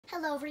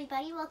Hello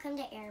everybody, welcome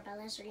to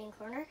Arabella's Reading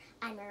Corner.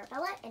 I'm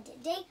Arabella and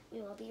today we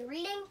will be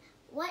reading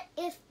What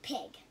If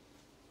Pig?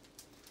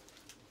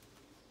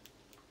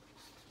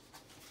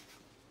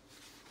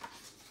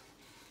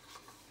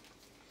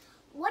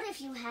 What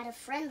if you had a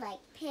friend like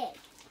Pig?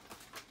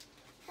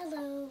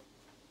 Hello.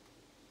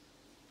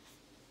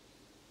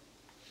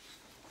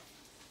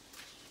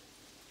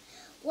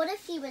 What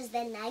if he was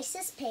the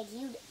nicest pig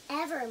you'd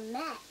ever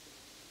met?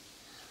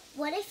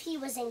 What if he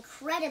was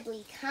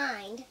incredibly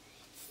kind,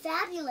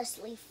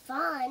 fabulously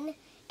fun,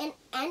 and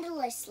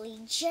endlessly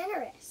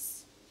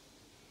generous?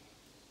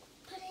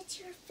 But it's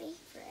your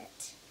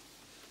favorite.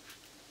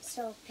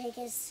 So Pig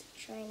is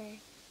trying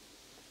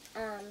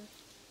to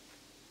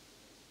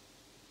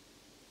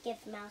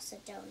give Mouse a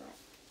donut.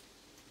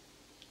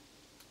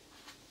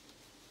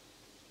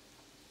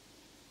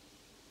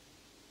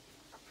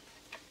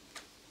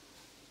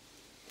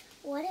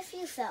 What if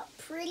you felt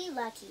pretty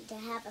lucky to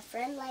have a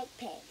friend like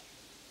Pig?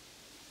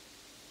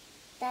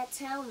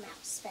 That's how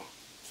Mouse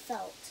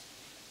felt.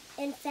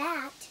 In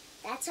fact,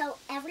 that's how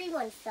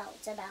everyone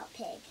felt about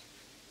Pig.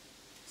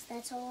 So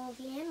that's how all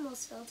the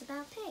animals felt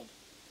about Pig.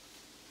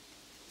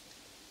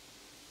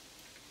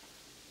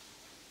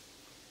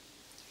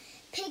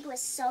 Pig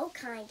was so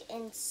kind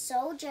and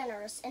so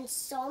generous and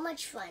so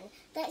much fun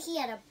that he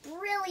had a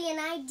brilliant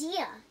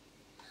idea.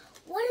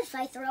 What if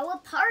I throw a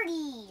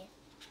party?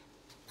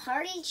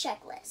 Party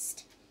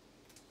checklist.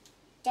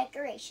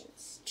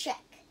 Decorations,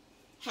 check.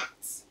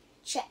 Hats,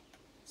 check.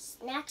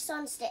 Snacks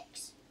on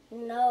sticks,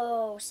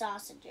 no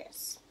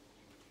sausages.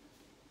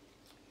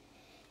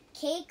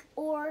 Cake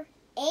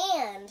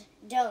and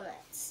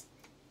donuts.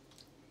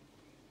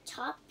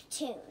 Top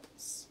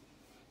tunes.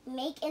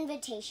 Make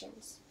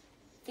invitations.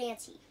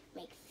 Fancy,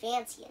 make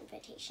fancy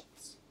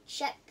invitations.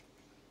 Check.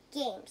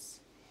 Games.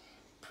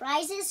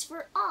 Prizes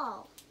for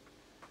all.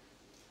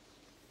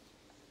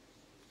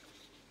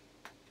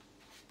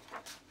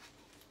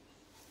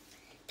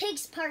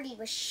 Pig's party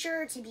was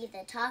sure to be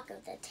the talk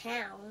of the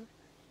town.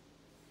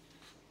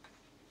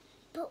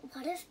 But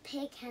what if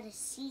Pig had a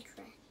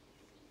secret?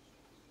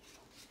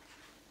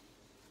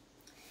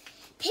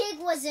 Pig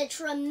was a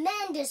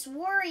tremendous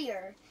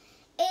warrior,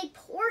 a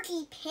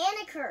porky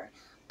panicker,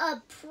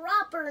 a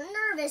proper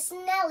nervous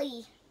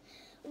Nelly.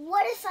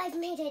 What if I've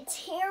made a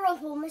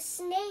terrible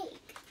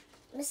mistake?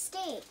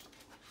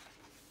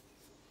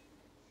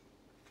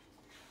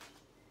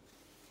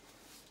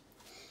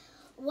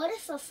 What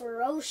if a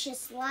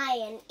ferocious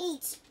lion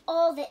eats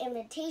all the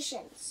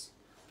invitations?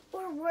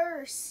 Or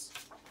worse,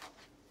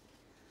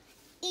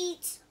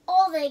 eats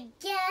all the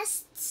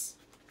guests?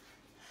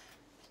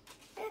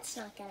 That's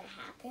not gonna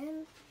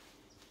happen.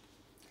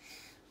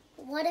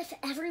 What if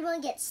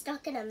everyone gets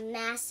stuck in a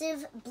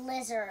massive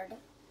blizzard?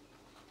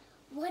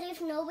 What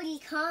if nobody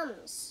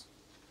comes?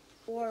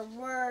 Or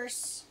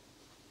worse,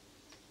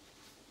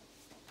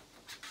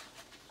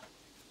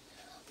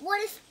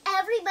 what if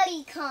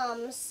everybody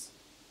comes?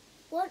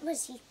 What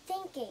was he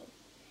thinking?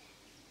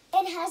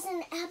 And has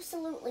an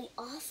absolutely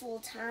awful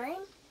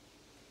time?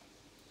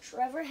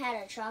 Trevor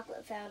had a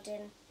chocolate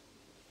fountain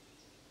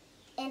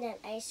and an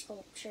ice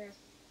sculpture.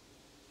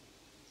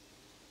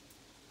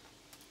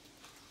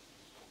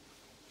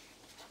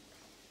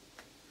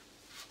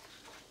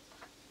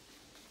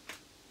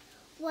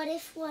 What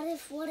if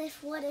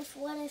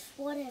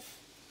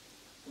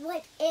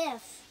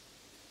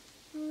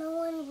no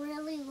one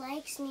really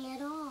likes me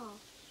at all?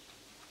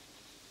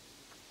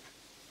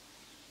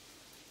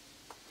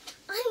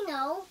 I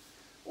know.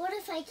 What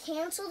if I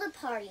cancel the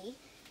party,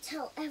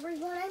 tell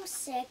everyone I'm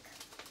sick,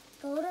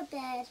 go to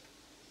bed,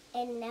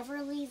 and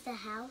never leave the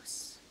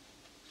house?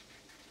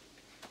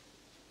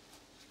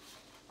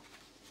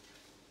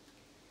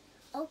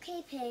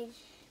 Okay, Pig,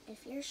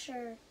 if you're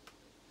sure.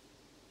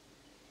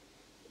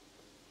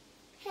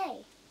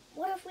 Hey,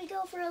 what if we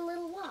go for a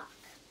little walk?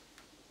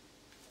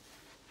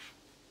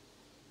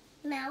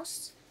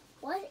 Mouse,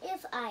 what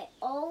if I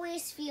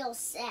always feel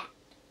sad?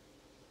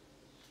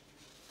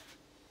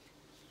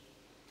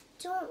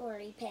 Don't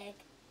worry, Pig.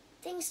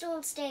 Things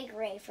don't stay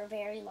gray for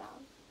very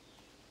long.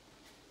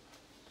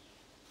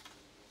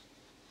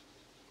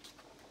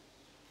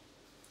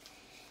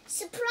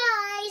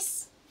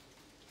 Surprise!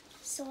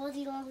 So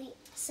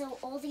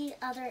all the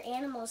other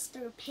animals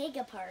threw Pig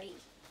a party.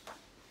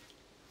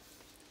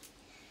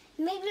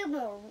 Maybe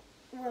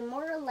we're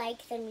more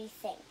alike than we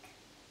think.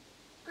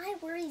 I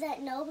worry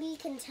that nobody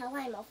can tell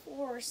I'm a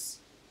horse.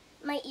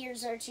 My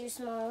ears are too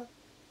small.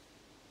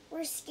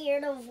 We're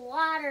scared of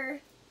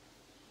water.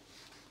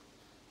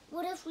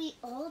 What if we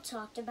all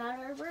talked about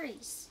our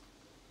worries?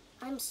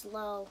 I'm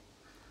slow.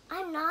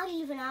 I'm not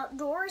even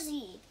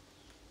outdoorsy.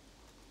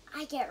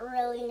 I get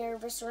really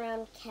nervous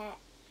around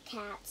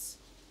cats.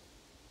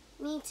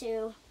 Me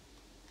too.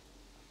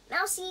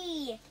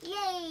 Mousy!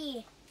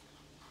 Yay!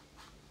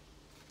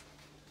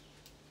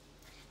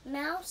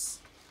 Mouse,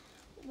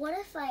 what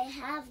if I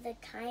have the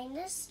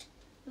kindest,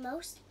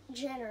 most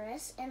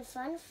generous, and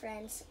fun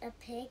friends a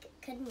pig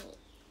could meet?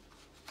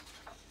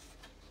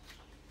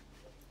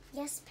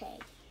 Yes,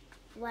 Pig.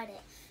 What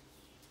if?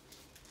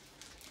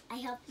 I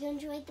hope you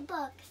enjoyed the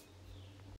book.